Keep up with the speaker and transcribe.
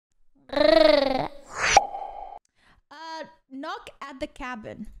Look at the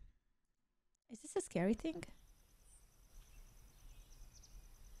cabin. Is this a scary thing?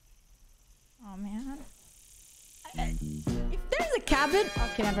 Oh man. If there's a cabin,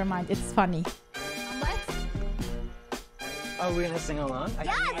 okay, never mind. It's funny. Let's. Are we gonna sing along?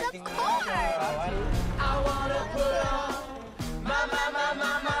 Yes, of course. I wanna put on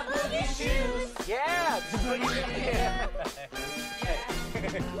my boogie shoes. Yeah. I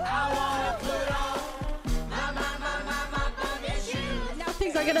wanna put on my boogie shoes. Now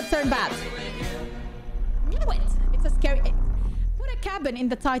things are gonna turn bad. Knew it. It's a scary. Put a cabin in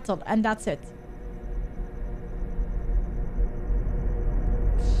the title, and that's it.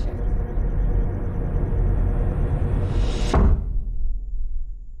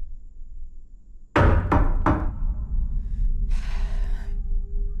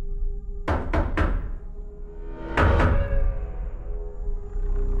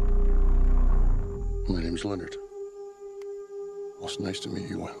 My name's Leonard. Well, it's nice to meet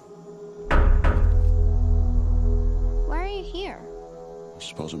you, Will. Why are you here? I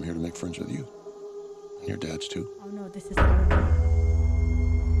suppose I'm here to make friends with you. And your dad's too. Oh no, this is terrible.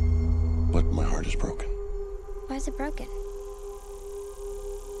 But my heart is broken Why is it broken?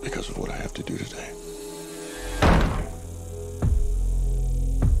 because of what I have to do today.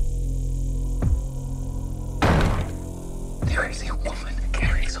 There is a woman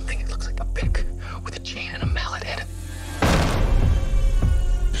carrying something that looks like a pick with a chain and a mallet in it.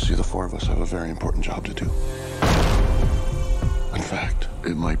 You see, the four of us have a very important job to do. In fact,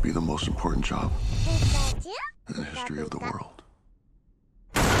 it might be the most important job in the history of the world.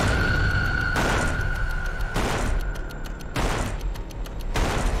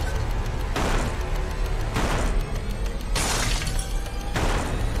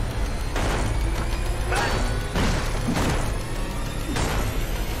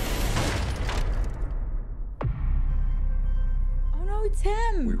 Oh no, it's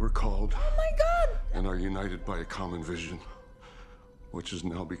him. We were called Oh my god. and are united by a common vision, which has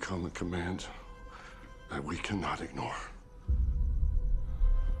now become a command that we cannot ignore.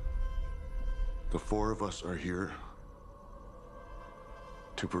 The four of us are here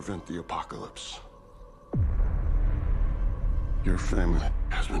to prevent the apocalypse. Your family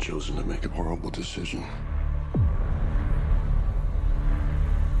has been chosen to make a horrible decision.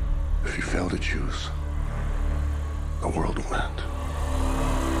 If you fail to choose, the world will end.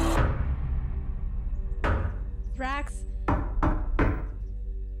 Drax.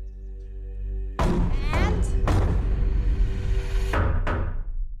 And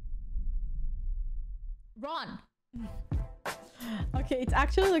Ron. Okay, it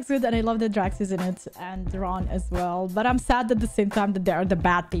actually looks good and I love that Drax is in it and Ron as well. But I'm sad at the same time that they are the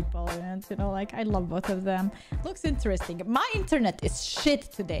bad people in it. You know, like I love both of them. Looks interesting. My internet is shit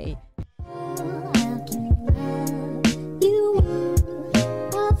today.